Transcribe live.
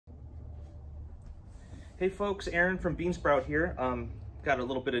Hey folks, Aaron from Beansprout here. Got a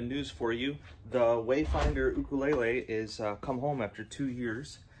little bit of news for you. The Wayfinder ukulele is come home after 2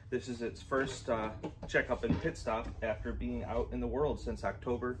 years. This is its first checkup and pit stop after being out in the world since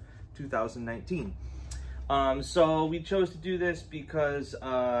October 2019. So we chose to do this because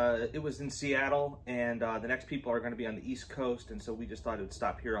it was in Seattle and the next people are going to be on the East Coast, and so we just thought it would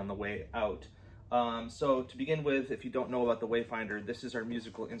stop here on the way out. So to begin with, if you don't know about the Wayfinder, this is our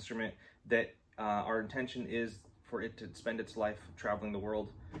musical instrument that our intention is for it to spend its life traveling the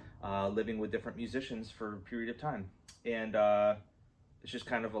world, living with different musicians for a period of time. And it's just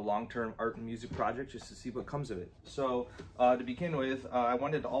kind of a long-term art and music project just to see what comes of it. So to begin with, I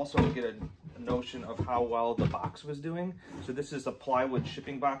wanted to also get a notion of how well the box was doing. So this is a plywood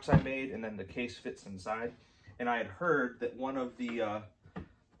shipping box I made, and then the case fits inside. And I had heard that one of the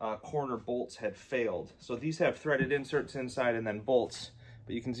corner bolts had failed. So these have threaded inserts inside and then bolts,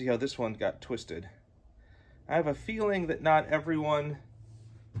 but you can see how this one got twisted. I have a feeling that not everyone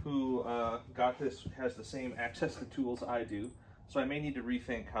who got this has the same access to tools I do, so I may need to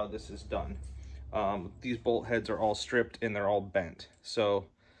rethink how this is done. These bolt heads are all stripped and they're all bent, so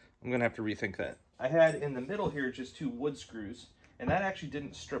I'm gonna have to rethink that. I had in the middle here just 2 wood screws, and that actually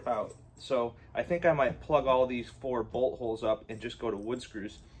didn't strip out. So I think I might plug all these 4 bolt holes up and just go to wood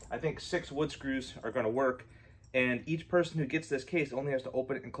screws. I think 6 wood screws are gonna work, and each person who gets this case only has to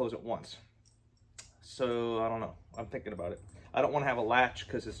open it and close it once. So I don't know, I'm thinking about it. I don't wanna have a latch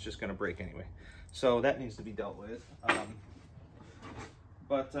because it's just gonna break anyway. So that needs to be dealt with.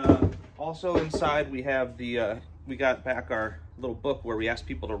 Also inside we have the, we got back our little book where we asked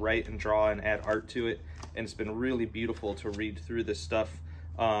people to write and draw and add art to it. And it's been really beautiful to read through this stuff.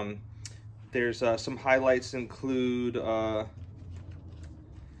 There's some highlights include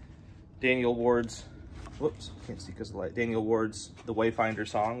Daniel Ward's, whoops, can't see because of the light. Daniel Ward's The Wayfinder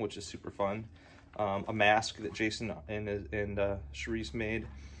song, which is super fun. A mask that Jason and Charisse made.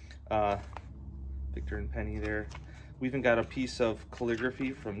 Victor and Penny there. We even got a piece of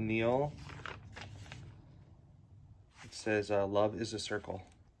calligraphy from Neil. It says, love is a circle.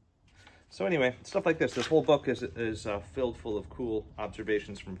 So anyway, stuff like this. This whole book is filled full of cool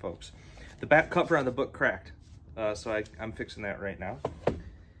observations from folks. The back cover on the book cracked, so I'm fixing that right now.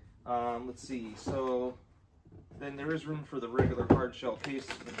 Let's see, so then there is room for the regular hard shell case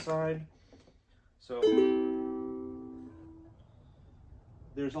inside. So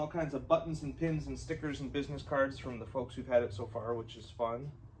there's all kinds of buttons and pins and stickers and business cards from the folks who've had it so far, which is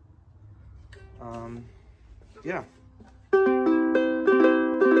fun. Yeah.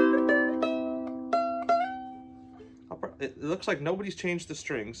 It looks like nobody's changed the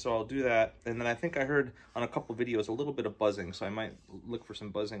strings, so I'll do that. And then I think I heard on a couple videos a little bit of buzzing, so I might look for some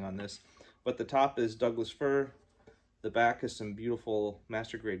buzzing on this. But the top is Douglas fir. The back is some beautiful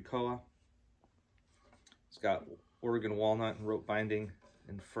master grade koa. It's got Oregon walnut and rope binding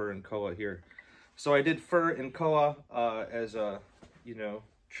and fir and koa here. So I did fir and koa as a, you know,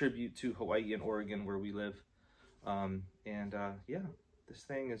 tribute to Hawaii and Oregon where we live. Yeah, this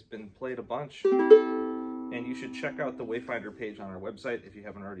thing has been played a bunch. And you should check out the Wayfinder page on our website if you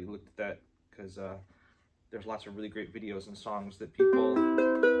haven't already looked at that, because there's lots of really great videos and songs that people...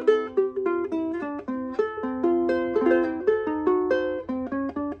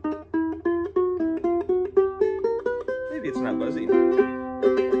 Maybe it's not buzzy.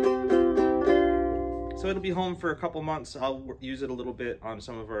 So it'll be home for a couple months. I'll use it a little bit on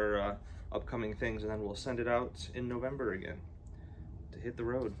some of our upcoming things, and then we'll send it out in November again to hit the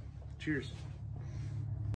road. Cheers.